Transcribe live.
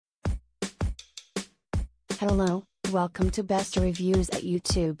Hello, welcome to Best Reviews at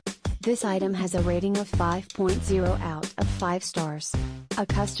YouTube. This item has a rating of 5.0 out of 5 stars. A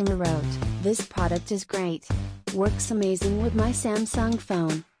customer wrote, "This product is great. Works amazing with my Samsung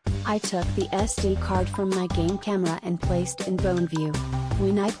phone. I took the SD card from my game camera and placed in BoneView.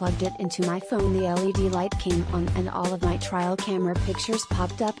 When I plugged it into my phone, the LED light came on and all of my trial camera pictures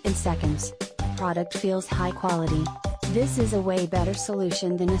popped up in seconds. Product feels high quality. This is a way better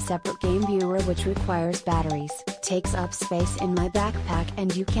solution than a separate game viewer which requires batteries, takes up space in my backpack,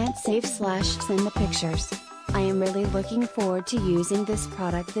 and you can't save/send the pictures. I am really looking forward to using this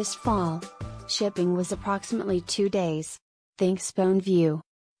product this fall. Shipping was approximately 2 days. Thanks BoneView.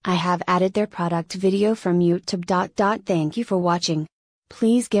 I have added their product video from YouTube. Thank you for watching.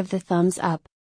 Please give the thumbs up.